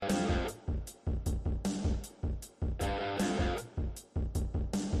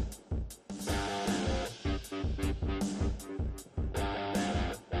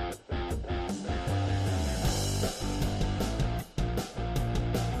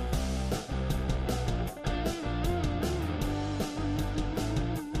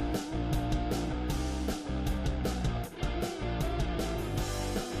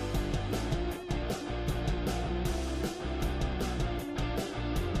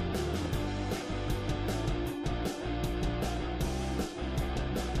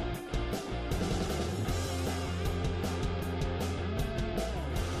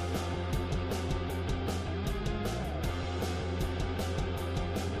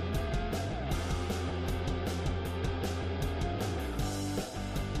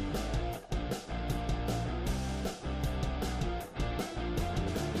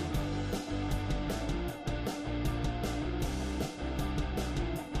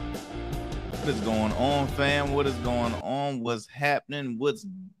What is going on, fam? What is going on? What's happening? What's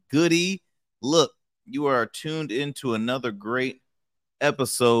goody? Look, you are tuned into another great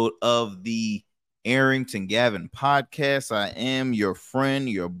episode of the Arrington Gavin podcast. I am your friend,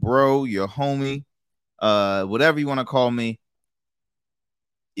 your bro, your homie, whatever you want to call me.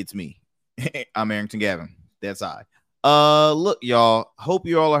 It's me. I'm Arrington Gavin. That's I. Look, y'all. Hope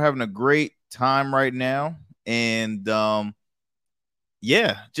you all are having a great time right now, and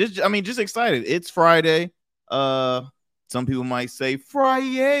yeah, just excited. It's Friday. Some people might say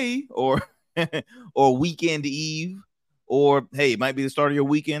Friday or or weekend eve, or hey, it might be the start of your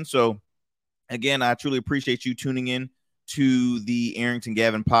weekend. So again, I truly appreciate you tuning in to the Arrington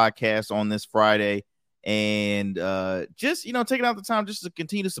Gavin podcast on this Friday, and just taking out the time just to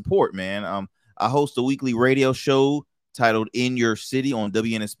continue to support, man. I host a weekly radio show titled In Your City on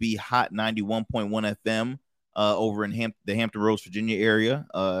WNSB Hot 91.1 FM. Over in the Hampton Roads, Virginia area.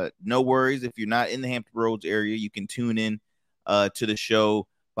 No worries. If you're not in the Hampton Roads area, you can tune in to the show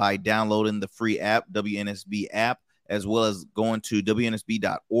by downloading the free app, WNSB app, as well as going to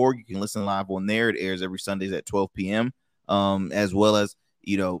WNSB.org. You can listen live on there. It airs every Sundays at 12 p.m. As well as,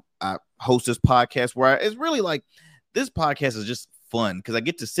 I host this podcast where it's really like this podcast is just fun because I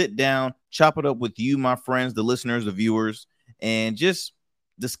get to sit down, chop it up with you, my friends, the listeners, the viewers, and just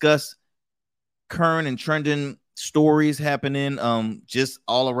discuss current and trending stories happening just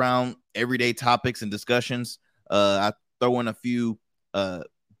all around everyday topics and discussions. I throw in a few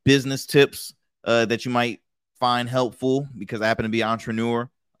business tips that you might find helpful because I happen to be an entrepreneur.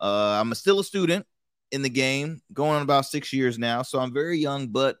 I'm still a student in the game, going on about 6 years now, so I'm very young,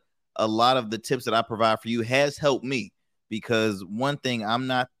 but a lot of the tips that I provide for you has helped me because one thing, I'm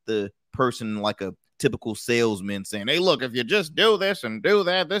not the person like a typical salesman saying, hey, look, if you just do this and do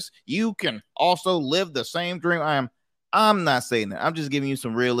that, you can also live the same dream. I'm not saying that. I'm just giving you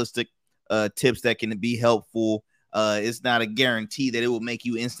some realistic tips that can be helpful. It's not a guarantee that it will make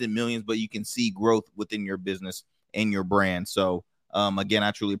you instant millions, but you can see growth within your business and your brand. So again,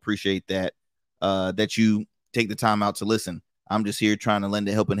 I truly appreciate that you take the time out to listen. I'm just here trying to lend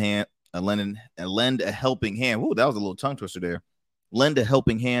a helping hand. Lend a helping hand. Ooh, that was a little tongue twister there. Lend a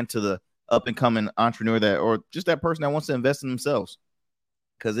helping hand to the up and coming entrepreneur or just that person that wants to invest in themselves,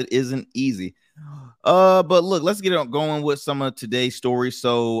 because it isn't easy. But look, let's get on going with some of today's stories.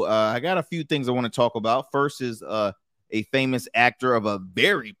 So I got a few things I want to talk about. First is a famous actor of a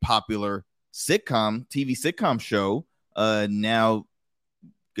very popular TV sitcom show, now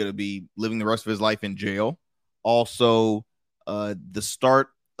gonna be living the rest of his life in jail. Also, the start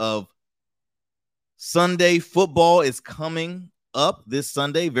of Sunday football is coming up this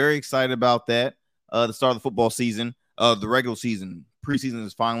Sunday. Very excited about that. The start of the football season, the regular season, preseason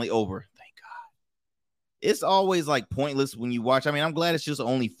is finally over. Thank God. It's always like pointless when you watch. I mean, I'm glad it's just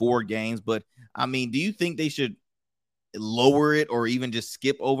only 4 games, but I mean, do you think they should lower it or even just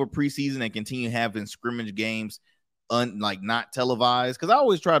skip over preseason and continue having scrimmage games like not televised? Because I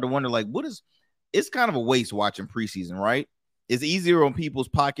always try to wonder, like, it's kind of a waste watching preseason, right? It's easier on people's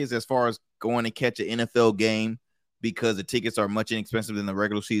pockets as far as going to catch an NFL game, because the tickets are much inexpensive than the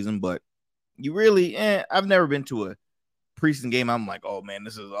regular season. But you really, I've never been to a preseason game I'm like, oh man,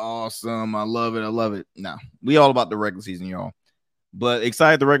 this is awesome. I love it. No, we all about the regular season, y'all. But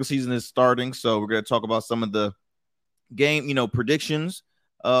excited the regular season is starting. So we're going to talk about some of the game, predictions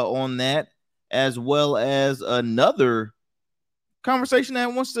on that, as well as another conversation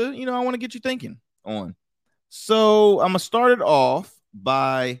that wants to, I want to get you thinking on. So I'm going to start it off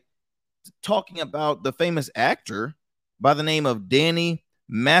by talking about the famous actor by the name of Danny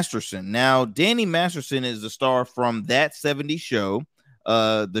Masterson. Now, Danny Masterson is the star from That 70s Show,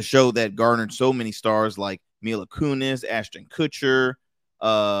 the show that garnered so many stars like Mila Kunis, Ashton Kutcher.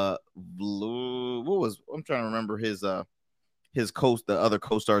 I'm trying to remember the other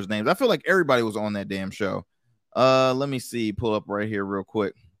co-stars' names. I feel like everybody was on that damn show. Let me see, pull up right here real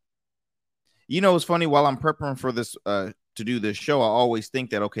quick. It's funny, while I'm preparing for this to do this show, I always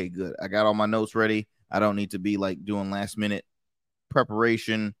think that, okay, good, I got all my notes ready. I don't need to be like doing last minute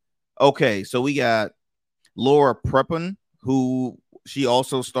preparation. Okay, so we got Laura Prepon, who she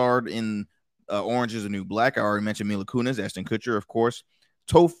also starred in Orange is the New Black. I already mentioned Mila Kunis, Ashton Kutcher, of course.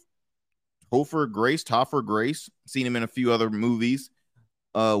 Topher Grace, seen him in a few other movies.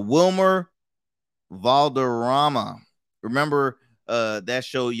 Wilmer Valderrama, remember that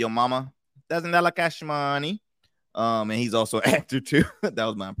show Yo Mama? Doesn't that like cash money? And he's also an actor too. That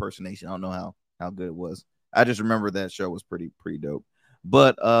was my impersonation. I don't know how good it was. I just remember that show was pretty dope.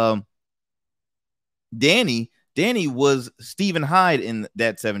 But Danny was Stephen Hyde in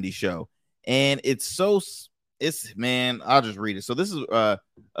That 70s Show, and it's it's, man, I'll just read it. So this is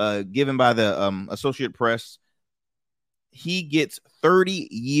given by the Associated Press. He gets 30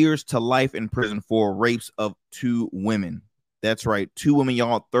 years to life in prison for rapes of 2 women. That's right, 2 women,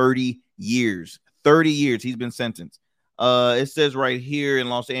 y'all. 30 years. 30 years he's been sentenced. It says right here in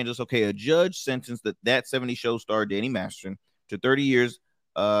Los Angeles, okay, a judge sentenced that 70 Show star Danny Masterson to 30 years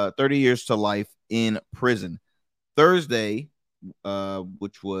to life in prison Thursday,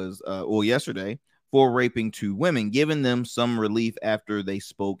 which was yesterday, for raping 2 women, giving them some relief after they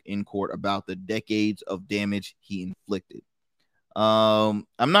spoke in court about the decades of damage he inflicted. I'm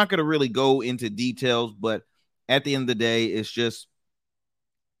not going to really go into details, but at the end of the day, it's just,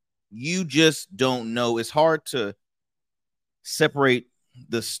 you just don't know. It's hard to separate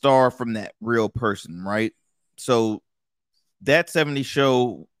the star from that real person, right? So that 70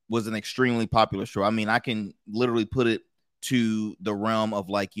 Show was an extremely popular show. I mean, I can literally put it to the realm of,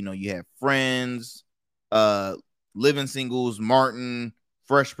 like, you have Friends, Living Singles, Martin,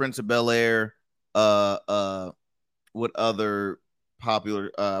 Fresh Prince of Bel-Air, what other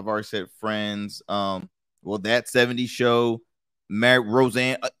popular, I've already said Friends, that 70 Show,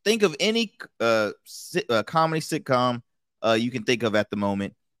 Roseanne. Think of any comedy sitcom you can think of at the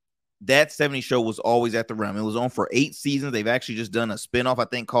moment. That 70 Show was always at the realm. It was on for 8 seasons. They've actually just done a spinoff, I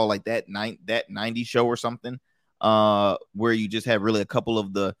think, called like that 90 Show or something, where you just have really a couple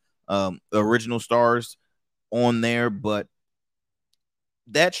of the original stars on there. But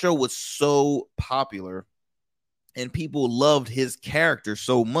that show was so popular and people loved his character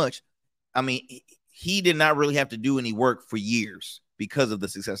so much. I mean, he did not really have to do any work for years because of the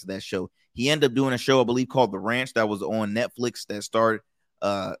success of that show. He ended up doing a show, I believe, called The Ranch, that was on Netflix, that starred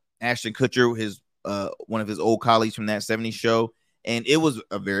Ashton Kutcher, his one of his old colleagues from that 70s show, and it was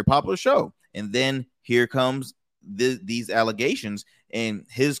a very popular show. And then here comes these allegations, and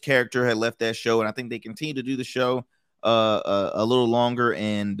his character had left that show, and I think they continue to do the show a little longer,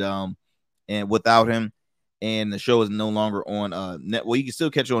 and without him, and the show is no longer on well, you can still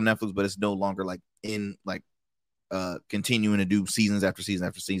catch it on Netflix, but it's no longer like in like continuing to do seasons after season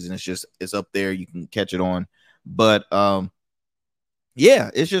after season. It's up there, you can catch it on. But yeah,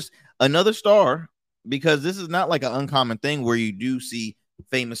 it's just another star, because this is not like an uncommon thing where you do see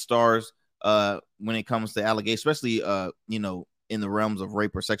famous stars when it comes to allegations, especially in the realms of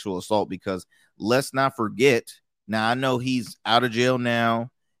rape or sexual assault, because let's not forget, now I know he's out of jail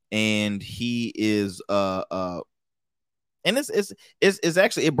now, and he is and it's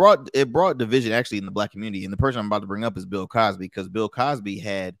actually, it brought division actually in the Black community. And the person I'm about to bring up is Bill Cosby, because Bill Cosby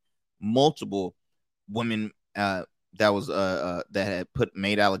had multiple women that had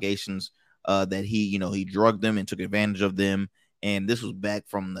made allegations that he drugged them and took advantage of them. And this was back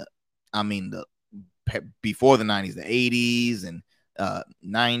from the before the 90s, the 80s and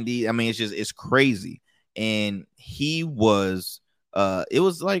 90s. I mean, it's crazy. And he was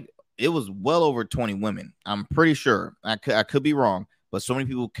it was well over 20 women. I'm pretty sure. I could be wrong, but so many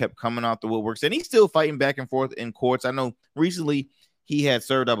people kept coming out the woodworks, and he's still fighting back and forth in courts. I know recently he had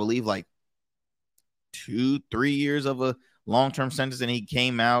served, I believe, like 2-3 years of a long-term sentence, and he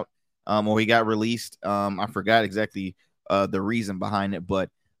came out, or he got released. I forgot exactly the reason behind it, but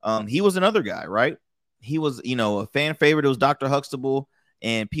he was another guy, right? He was, a fan favorite. It was Dr. Huxtable,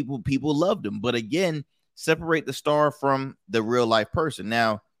 and people loved him. But again, separate the star from the real life person.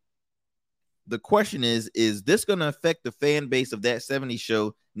 Now, the question is this going to affect the fan base of that 70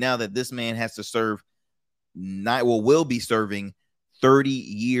 show now that this man has to serve will be serving 30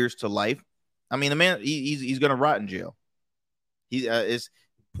 years to life? I mean, the man, he's going to rot in jail. It's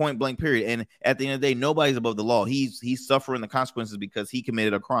point blank period. And at the end of the day, nobody's above the law. He's suffering the consequences because he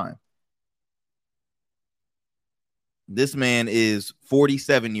committed a crime. This man is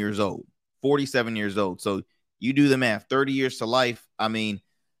 47 years old. 47 years old. So you do the math. 30 years to life. I mean,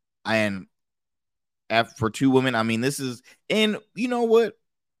 and for 2 women, I mean, this is, and you know what?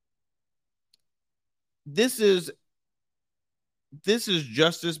 This is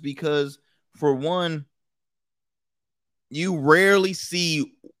justice, because for one, you rarely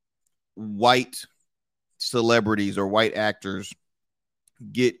see white celebrities or white actors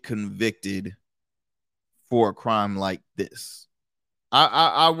get convicted for a crime like this.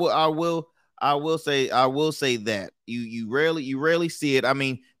 I will say that you rarely see it. I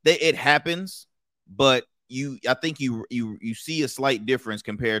mean, it happens, but I think you see a slight difference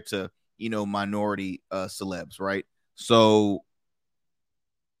compared to minority celebs, right? So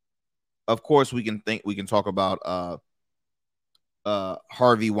of course we can talk about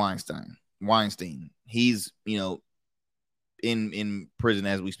Harvey Weinstein. He's in prison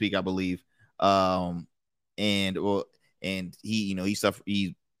as we speak, I believe. And he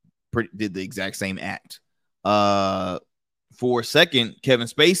did the exact same act. For a second, Kevin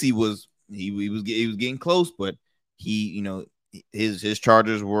Spacey was he was getting close, but he, you know, his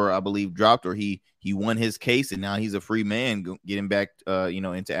charges were, I believe, dropped, or he won his case, and now he's a free man getting back, you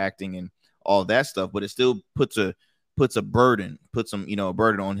know, into acting and all that stuff. But it still puts a burden, a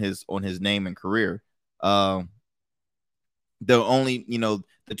burden on his name and career. The only,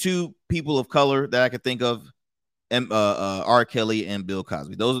 the two people of color that I could think of, R. Kelly and Bill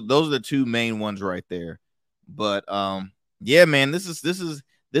Cosby. Those are the two main ones right there. But yeah, man, this is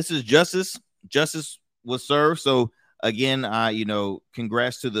justice. Justice was served. So again,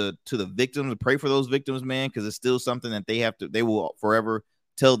 congrats to the victims. Pray for those victims, man, because it's still something that they will forever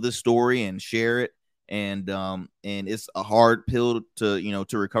tell this story and share it. And it's a hard pill to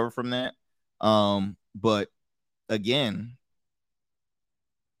recover from that. But again,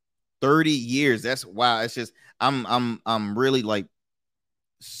 30 years. That's wow. It's just I'm really like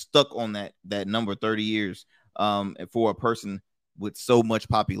stuck on that number, 30 years, for a person with so much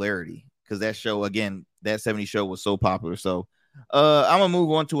popularity, because that show, again, that 70s show was so popular. So I'm gonna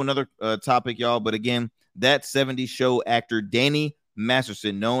move on to another topic, y'all. But again, that 70s show actor Danny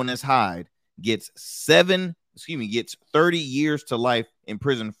Masterson, known as Hyde, gets 30 years to life in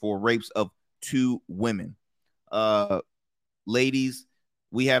prison for rapes of 2 women. Ladies,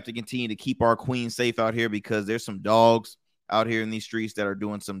 we have to continue to keep our queen safe out here, because there's some dogs out here in these streets that are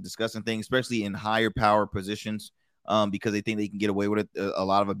doing some disgusting things, especially in higher power positions, because they think they can get away with it. A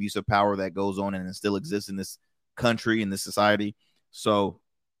lot of abusive power that goes on and still exists in this country, in this society. So,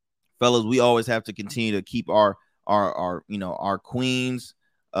 fellas, we always have to continue to keep our queens,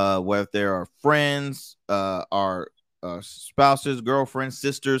 whether they're our friends, our spouses, girlfriends,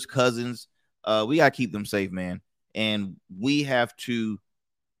 sisters, cousins. We gotta keep them safe, man. And we have to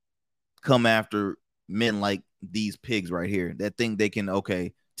come after men like these pigs right here that think they can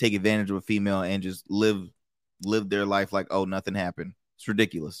take advantage of a female and just live their life like, oh, nothing happened. It's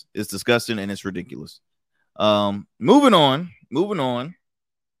ridiculous. It's disgusting, and it's ridiculous. Moving on.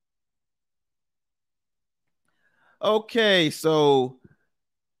 Okay, so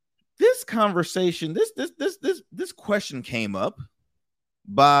this conversation, this question came up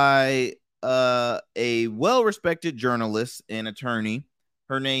by a well-respected journalist and attorney.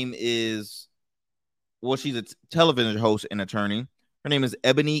 Her name is, she's a television host and attorney. Her name is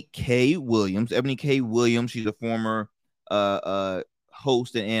Ebony K. Williams. Ebony K. Williams, she's a former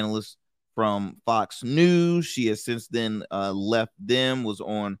host and analyst from Fox News. She has since then left them, was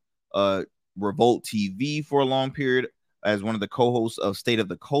on Revolt TV for a long period as one of the co-hosts of State of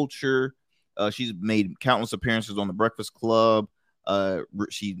the Culture. She's made countless appearances on The Breakfast Club.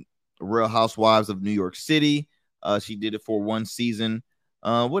 She Real Housewives of New York City. She did it for one season.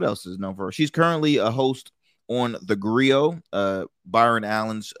 What else is known for her? She's currently a host on The Griot, Byron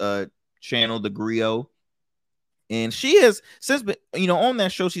Allen's channel, The Griot. And she has since been, on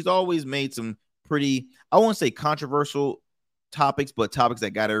that show, she's always made some pretty, I won't say controversial topics, but topics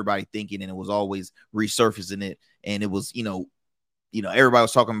that got everybody thinking, and it was always resurfacing it. And it was, everybody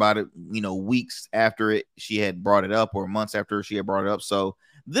was talking about it, weeks after she had brought it up, or months after she had brought it up. So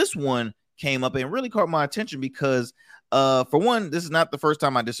this one came up and really caught my attention because, for one, this is not the first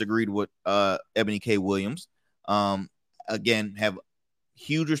time I disagreed with Ebony K. Williams. Again, have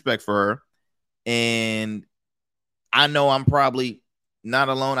huge respect for her, and I know I'm probably not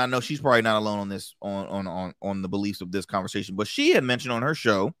alone. I know she's probably not alone on this, on the beliefs of this conversation. But she had mentioned on her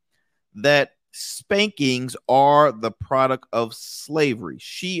show that spankings are the product of slavery.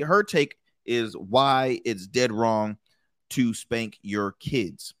 Her take is why it's dead wrong to spank your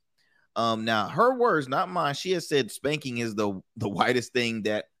kids. Now her words, not mine. She has said spanking is the whitest thing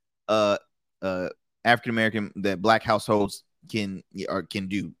that African American, that black households can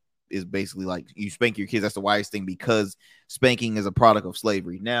do. Is basically like, you spank your kids. That's the wisest thing, because spanking is a product of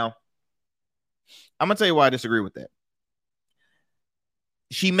slavery. Now, I'm gonna tell you why I disagree with that.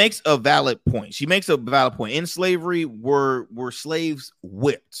 She makes a valid point. In slavery, were slaves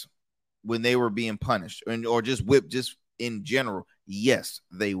whipped when they were being punished, or just whipped just in general? Yes,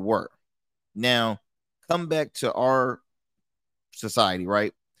 they were. Now, come back to our society,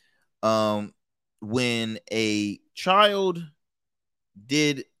 right? When the child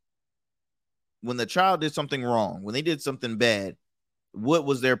did something wrong, when they did something bad, what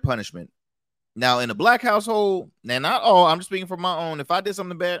was their punishment? Now, in a black household, now not all, I'm just speaking for my own. If I did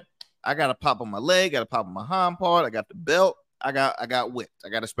something bad, I got a pop on my leg, got a pop on my hind part, I got the belt, I got whipped, I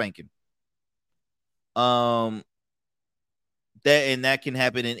got a spanking. That can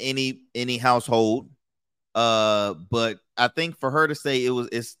happen in any household. But I think for her to say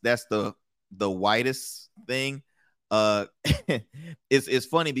that's the whitest thing, it's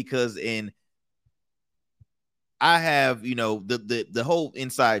funny, because in I have, the whole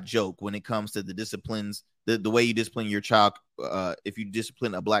inside joke when it comes to the disciplines, the way you discipline your child. If you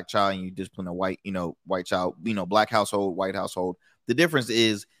discipline a black child and you discipline a white child, black household, white household, the difference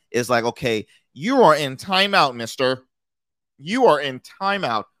is it's like, okay, you are in timeout, mister. You are in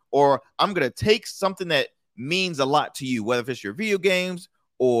timeout, or I'm gonna take something that means a lot to you, whether it's your video games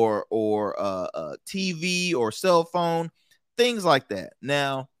or TV or cell phone, things like that.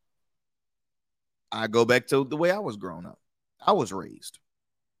 Now, I go back to the way I was growing up. I was raised.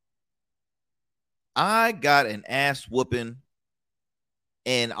 I got an ass whooping,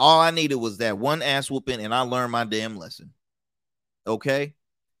 and all I needed was that one ass whooping, and I learned my damn lesson. Okay.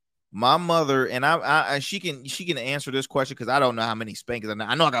 My mother, and she can answer this question because I don't know how many spankings.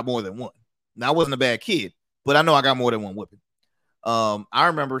 I know I got more than one. Now, I wasn't a bad kid, but I know I got more than one whipping. I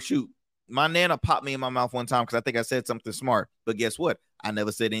remember, my nana popped me in my mouth one time because I think I said something smart. But guess what? I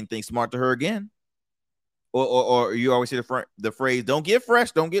never said anything smart to her again. Or you always hear the phrase, "Don't get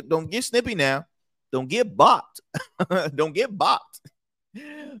fresh, don't get snippy now, don't get bopped, don't get bopped."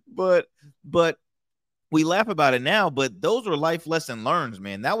 But we laugh about it now, but those were life lesson learned,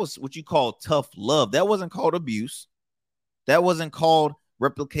 man. That was what you call tough love. That wasn't called abuse. That wasn't called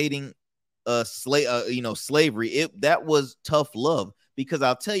replicating slavery. That was tough love. Because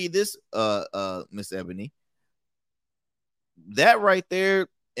I'll tell you this, Miss Ebony, that right there,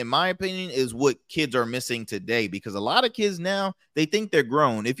 in my opinion, is what kids are missing today. Because a lot of kids now, they think they're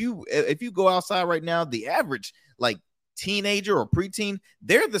grown. If you go outside right now, the average like teenager or preteen,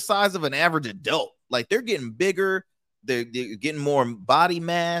 they're the size of an average adult. Like, they're getting bigger, they're getting more body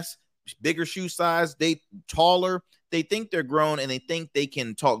mass, bigger shoe size, they taller. They think they're grown, and they think they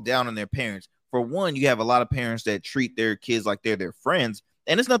can talk down on their parents. For one, you have a lot of parents that treat their kids like they're their friends,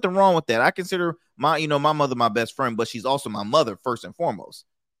 and there's nothing wrong with that. I consider my mother my best friend, but she's also my mother first and foremost.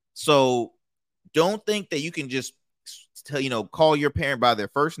 So don't think that you can just call your parent by their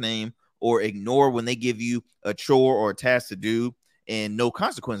first name or ignore when they give you a chore or a task to do and no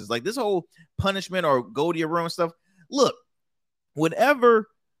consequences. Like, this whole punishment or go to your room and stuff. Look, whenever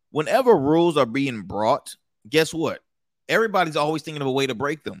rules are being brought, guess what? Everybody's always thinking of a way to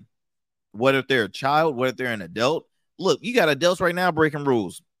break them. Whether they're a child, whether they're an adult. Look, you got adults right now breaking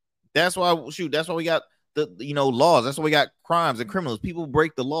rules. That's why we got the laws. That's why we got crimes and criminals. People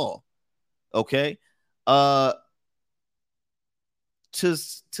break the law. Okay. To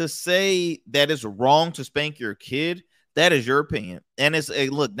say that it's wrong to spank your kid, that is your opinion. And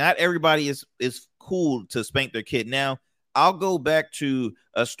look, not everybody is cool to spank their kid. Now, I'll go back to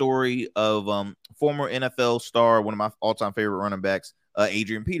a story of former NFL star, one of my all-time favorite running backs,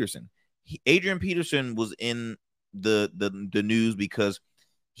 Adrian Peterson. Adrian Peterson was in the news because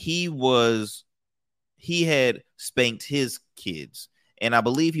he had spanked his kids, and I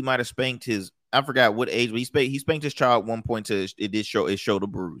believe he might have spanked his, I forgot what age, but he spanked his child at one point to it showed a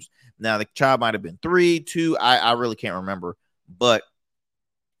bruise. Now, the child might have been 3, 2, I really can't remember, but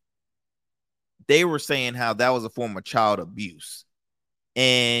they were saying how that was a form of child abuse.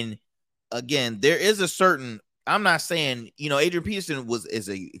 And again, there is a certain, I'm not saying, Adrian Peterson he's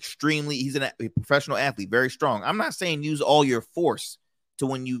a professional athlete, very strong. I'm not saying use all your force to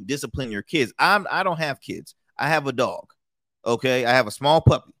when you discipline your kids. I don't have kids. I have a dog. Okay. I have a small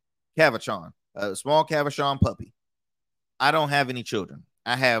puppy, Cavachon, a small Cavachon puppy. I don't have any children.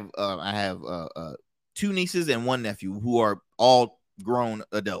 I have 2 nieces and 1 nephew who are all grown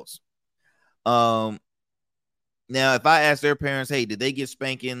adults. Now, if I ask their parents, hey, did they get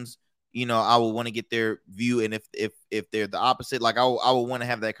spankings? I will want to get their view. And if they're the opposite, like I will want to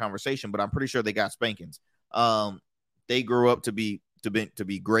have that conversation, but I'm pretty sure they got spankings. They grew up to be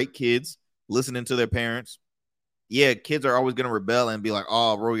great kids, listening to their parents. Yeah, kids are always going to rebel and be like,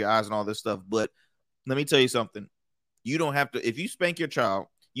 oh, roll your eyes and all this stuff. But let me tell you something. You don't have to, if you spank your child,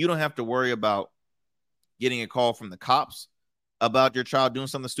 you don't have to worry about getting a call from the cops about your child doing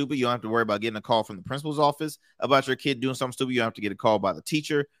something stupid. You don't have to worry about getting a call from the principal's office about your kid doing something stupid. You don't have to get a call by the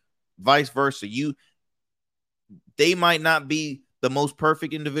teacher, vice versa. They might not be the most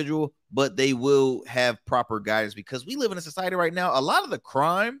perfect individual, but they will have proper guidance, because we live in a society right now. A lot of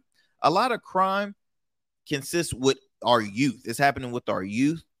crime consists with our youth. It's happening with our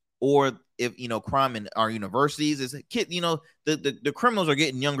youth, or if crime in our universities is a kid. The criminals are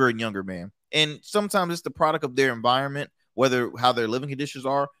getting younger and younger, man. And sometimes it's the product of their environment, whether how their living conditions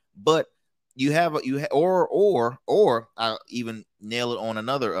are. But or I'll even nail it on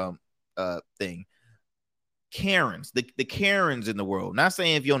another thing. Karens, the Karens in the world. Not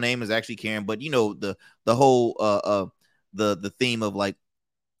saying if your name is actually Karen, but the whole the theme of like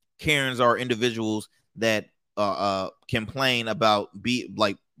Karens are individuals that complain about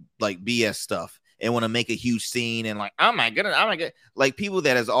BS stuff, and want to make a huge scene and like, oh my goodness, like people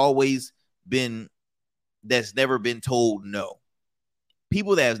that has always been, that's never been told no.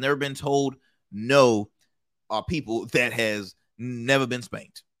 People that has never been told no are people that has never been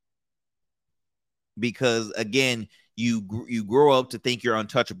spanked. Because again, you grow up to think you're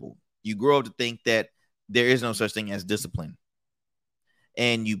untouchable. You grow up to think that there is no such thing as discipline,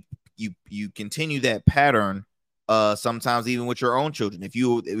 and you continue that pattern. Sometimes even with your own children, if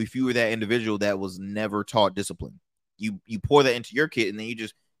you were that individual that was never taught discipline, you pour that into your kid, and then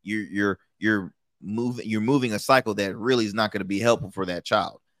you're moving a cycle that really is not going to be helpful for that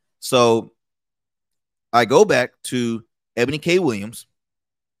child. So I go back to Ebony K. Williams,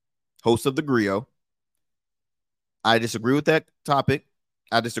 host of the Griot. I disagree with that topic.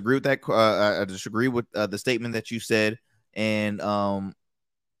 I disagree with that. I disagree with the statement that you said. And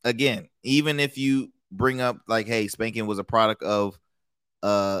again, even if you bring up like, hey, spanking was a product of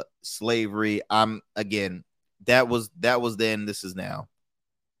slavery, that was then, this is now.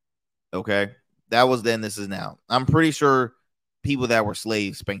 Okay, that was then, this is now. I'm pretty sure people that were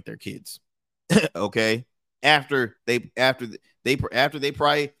slaves spanked their kids. Okay, after they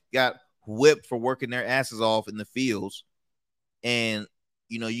probably got whipped for working their asses off in the fields, and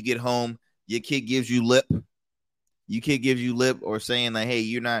you get home, your kid gives you lip. Or saying like, hey,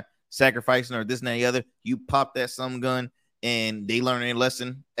 you're not sacrificing or this and that and the other. You pop that some gun and they learn a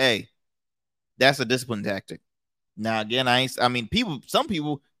lesson. Hey, that's a discipline tactic. Now again, some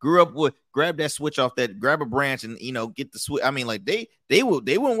people grew up with grab that switch off that, grab a branch and get the switch. I mean, like they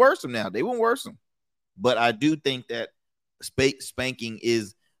wouldn't worse them now. They wouldn't worse them. But I do think that spanking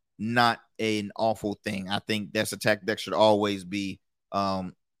is not an awful thing. I think that's a tactic that should always be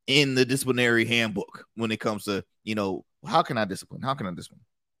in the disciplinary handbook when it comes to, how can I discipline?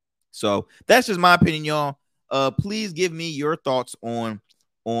 So that's just my opinion, y'all. Please give me your thoughts on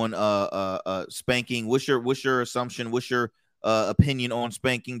spanking. What's your assumption? What's your opinion on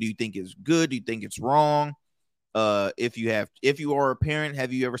spanking? Do you think it's good? Do you think it's wrong? If you are a parent,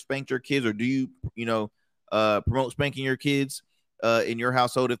 have you ever spanked your kids, or do you promote spanking your kids in your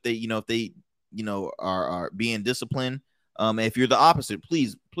household if they are being disciplined? If you're the opposite,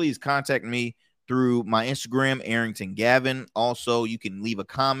 please contact me through my Instagram, Arrington Gavin. Also, you can leave a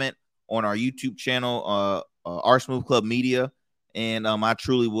comment on our YouTube channel, Our Smooth Club Media, and I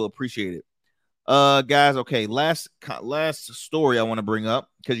truly will appreciate it. Guys, okay, last story I want to bring up,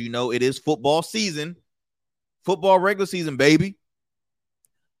 because it is football season, football regular season, baby.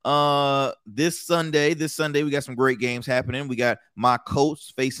 This Sunday we got some great games happening. We got my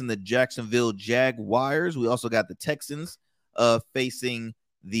Colts facing the Jacksonville Jaguars. We also got the Texans facing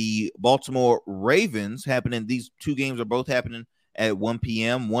the Baltimore Ravens happening. These two games are both happening at 1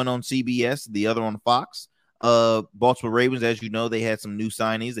 p.m. One on CBS, the other on Fox. Baltimore Ravens, as you know, they had some new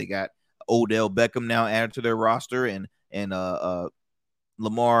signings. They got Odell Beckham now added to their roster, and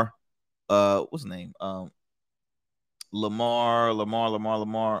Lamar, what's his name? Lamar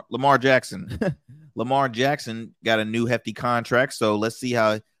Jackson. Lamar Jackson got a new hefty contract, so let's see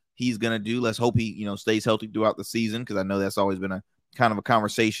how he's gonna do. Let's hope he stays healthy throughout the season, because I know that's always been a kind of a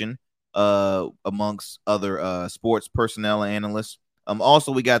conversation amongst other sports personnel and analysts.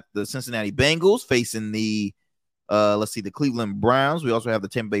 Also, we got the Cincinnati Bengals facing the the Cleveland Browns. We also have the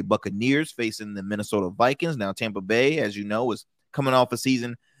Tampa Bay Buccaneers facing the Minnesota Vikings. Now, Tampa Bay, as you know, is coming off a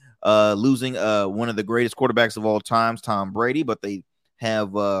season losing one of the greatest quarterbacks of all times, Tom Brady, but they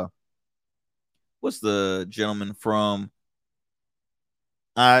have what's the gentleman from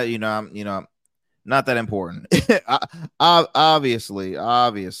I'm not that important. Obviously,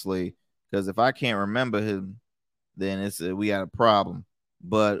 because if I can't remember him, then we got a problem.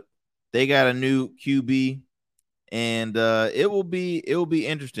 But they got a new QB, and it will be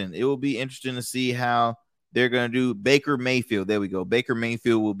interesting. It will be interesting to see how they're going to do. Baker Mayfield, there we go. Baker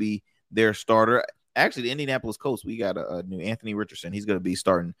Mayfield will be their starter. Actually, the Indianapolis Colts, we got a new Anthony Richardson. He's going to be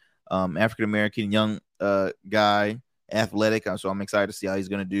starting. African-American young guy, athletic. So I'm excited to see how he's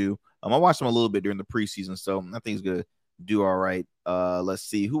going to do. I watched him a little bit during the preseason, so I think he's going to do all right. Let's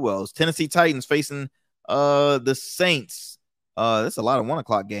see who else. Tennessee Titans facing the Saints. That's a lot of 1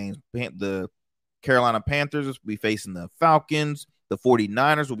 o'clock games. The Carolina Panthers will be facing the Falcons. The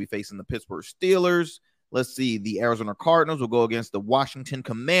 49ers will be facing the Pittsburgh Steelers. Let's see. The Arizona Cardinals will go against the Washington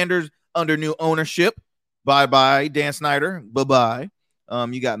Commanders under new ownership. Bye-bye, Dan Snyder. Bye-bye.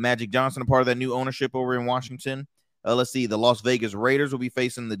 You got Magic Johnson, a part of that new ownership over in Washington. Let's see. The Las Vegas Raiders will be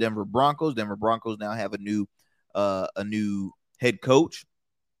facing the Denver Broncos. Denver Broncos now have a new head coach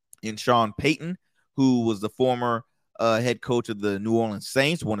in Sean Payton, who was the former head coach of the New Orleans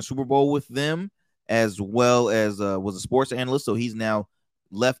Saints, won a Super Bowl with them, as well as was a sports analyst. So he's now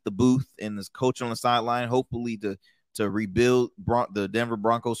left the booth and is coaching on the sideline, hopefully to rebuild the Denver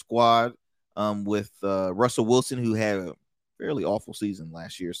Broncos squad with Russell Wilson, who had a fairly awful season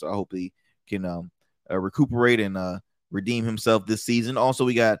last year. So I hope he can recuperate and redeem himself this season. Also,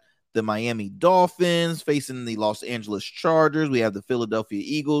 we got the Miami Dolphins facing the Los Angeles Chargers. We have the Philadelphia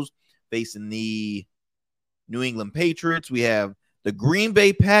Eagles facing the New England Patriots. We have the Green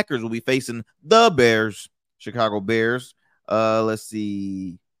Bay Packers will be facing the Bears, Chicago Bears. Let's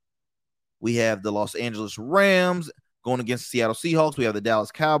see. We have the Los Angeles Rams going against the Seattle Seahawks. We have the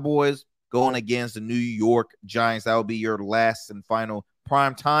Dallas Cowboys going against the New York Giants. That will be your last and final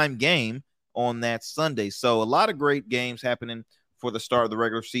primetime game on that Sunday. So a lot of great games happening for the start of the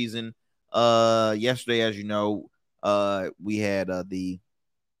regular season. Yesterday, as you know, we had the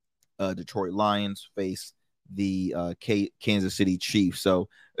Detroit Lions face the Kansas City Chiefs. So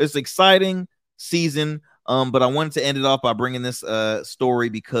it's an exciting season. But I wanted to end it off by bringing this story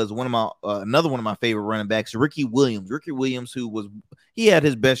because another one of my favorite running backs, Ricky Williams. Ricky Williams, he had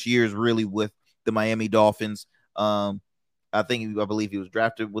his best years really with the Miami Dolphins. I believe he was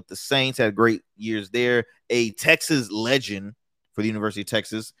drafted with the Saints, had great years there. A Texas legend for the University of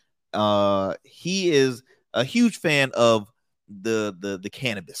Texas. He is a huge fan of the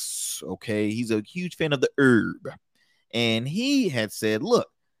cannabis. Okay, he's a huge fan of the herb, and he had said, look,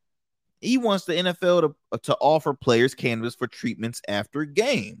 he wants the NFL to offer players cannabis for treatments after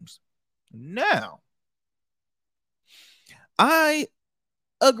games. Now, I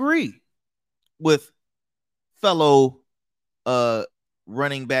agree with fellow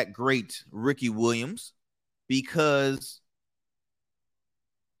running back great Ricky Williams because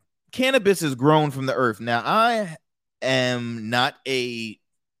cannabis is grown from the earth. Now, I am not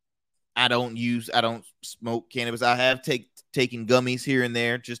I don't smoke cannabis. I have taken gummies here and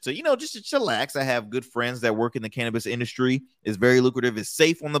there just to chillax. I have good friends that work in the cannabis industry. It's very lucrative. It's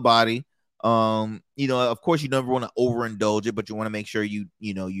safe on the body. Of course, you never want to overindulge it, but you want to make sure you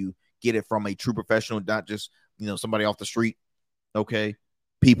get it from a true professional, not just somebody off the street. Okay,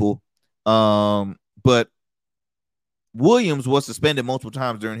 people. But Williams was suspended multiple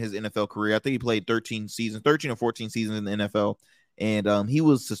times during his NFL career. I think he played 13 or 14 seasons in the NFL, and he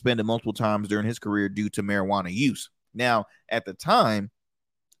was suspended multiple times during his career due to marijuana use. Now, at the time,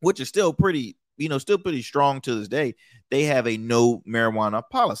 which is still pretty strong to this day, they have a no marijuana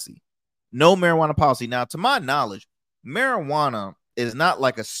policy. No marijuana policy. Now, to my knowledge, marijuana is not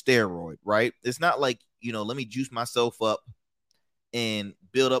like a steroid, right? It's not like, let me juice myself up and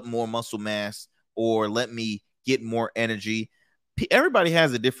build up more muscle mass or let me get more energy. Everybody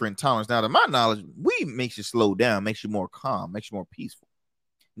has a different tolerance. Now, to my knowledge, weed makes you slow down, makes you more calm, makes you more peaceful.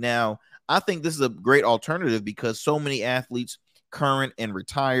 Now, I think this is a great alternative because so many athletes, current and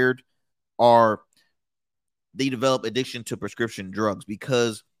retired, they develop addiction to prescription drugs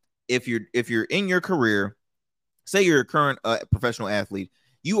because if you're in your career, say you're a current professional athlete,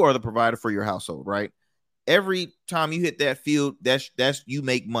 you are the provider for your household, right? Every time you hit that field, that's you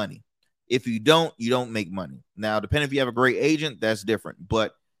make money. If you don't make money. Now, depending if you have a great agent, that's different.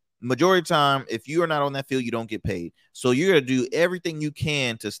 But majority of the time, if you are not on that field, you don't get paid. So you're going to do everything you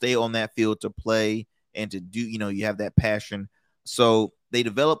can to stay on that field, to play, and to do, you have that passion. So they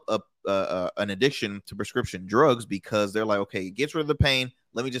develop an addiction to prescription drugs because they're like, okay, it gets rid of the pain.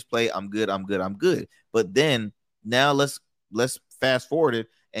 Let me just play. I'm good. But then now let's fast forward it,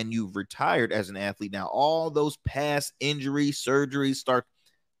 and you've retired as an athlete. Now, all those past injuries, surgeries start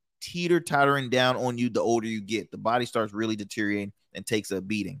teeter-tottering down on you the older you get. The body starts really deteriorating and takes a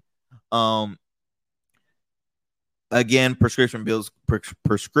beating. Again, prescription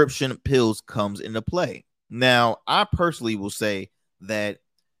pills comes into play. Now, I personally will say that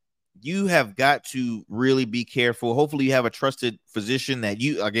you have got to really be careful. Hopefully you have a trusted physician that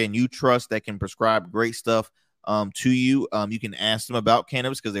you trust that can prescribe great stuff to you. You can ask them about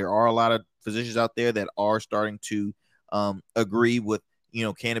cannabis because there are a lot of physicians out there that are starting to agree with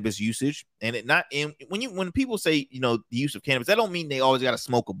cannabis usage. And when people say the use of cannabis, that don't mean they always got to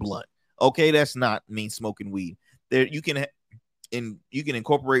smoke a blunt. Okay, that's not mean smoking weed. There you can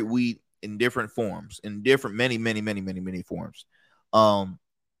incorporate weed in different forms, in different many forms.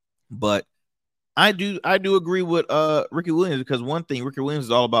 But I do agree with Ricky Williams because one thing, Ricky Williams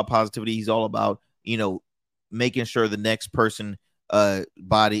is all about positivity. He's all about making sure the next person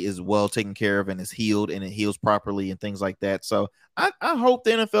body is well taken care of and is healed and it heals properly and things like that. So I hope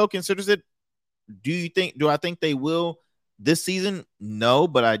the NFL considers it. Do I think they will this season? No,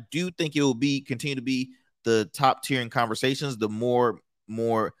 but I do think it will continue to be the top tier in conversations. The more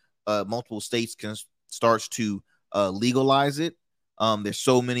multiple states starts to legalize it. There's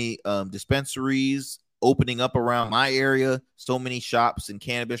so many dispensaries opening up around my area. So many shops and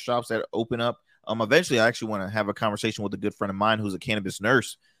cannabis shops that open up. Eventually, I actually want to have a conversation with a good friend of mine who's a cannabis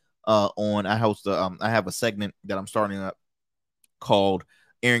nurse. I have a segment that I'm starting up called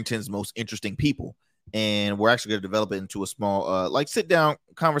Arrington's Most Interesting People, and we're actually going to develop it into a small, like sit down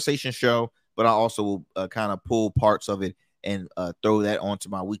conversation show. But I also will kind of pull parts of it and throw that onto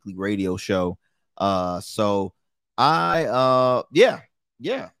my weekly radio show. So yeah.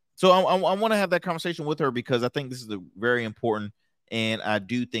 So I want to have that conversation with her because I think this is very important, and I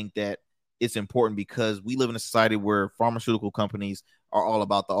do think that it's important because we live in a society where pharmaceutical companies are all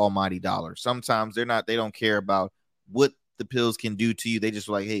about the almighty dollar. Sometimes they don't care about what the pills can do to you. They just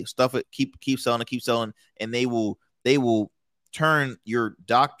like, hey, stuff it, keep selling, and they will turn your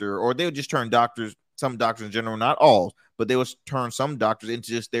doctor, or they'll just turn doctors, some doctors in general, not all, but they will turn some doctors into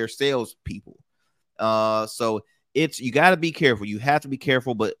just their sales people. So you got to be careful. You have to be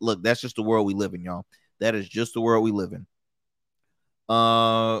careful. But look, that's just the world we live in, y'all. That is just the world we live in.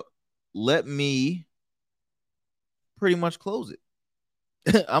 Let me pretty much close it.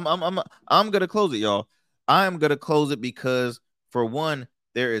 I'm gonna close it, y'all. I am gonna close it because, for one,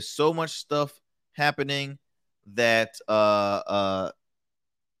 there is so much stuff happening that that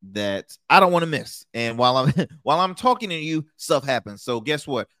I don't want to miss. And while I'm talking to you, stuff happens. So guess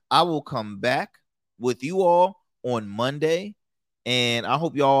what? I will come back with you all on Monday. And I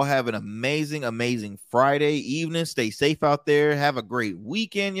hope y'all have an amazing Friday evening. Stay safe out there. Have a great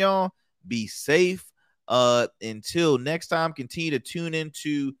weekend, y'all. Be safe. Until next time, continue to tune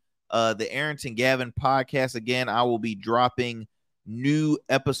into the Arrington Gavin podcast. Again, I will be dropping new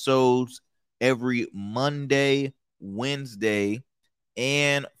episodes every Monday, Wednesday,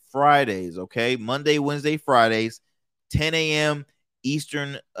 and Fridays. Okay, Monday, Wednesday, Fridays, 10 a.m.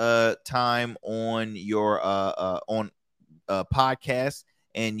 Eastern time on your podcast,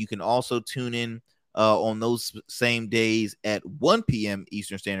 and you can also tune in on those same days at 1 p.m.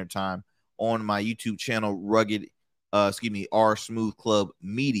 Eastern Standard Time on my YouTube channel, R Smooth Club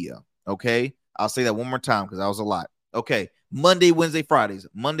Media. Okay, I'll say that one more time because that was a lot. Okay, Monday, Wednesday, Fridays.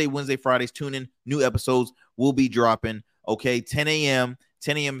 Tune in. New episodes will be dropping. Okay, 10 a.m.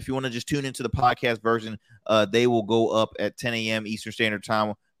 If you want to just tune into the podcast version, they will go up at 10 a.m. Eastern Standard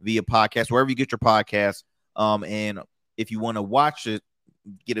Time via podcast, wherever you get your podcasts. And if you want to watch it,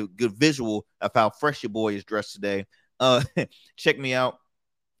 get a good visual of how fresh your boy is dressed today, check me out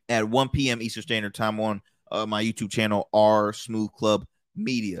at 1 p.m. Eastern Standard Time on my YouTube channel, R Smooth Club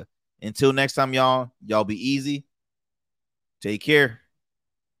Media. Until next time, y'all be easy. Take care.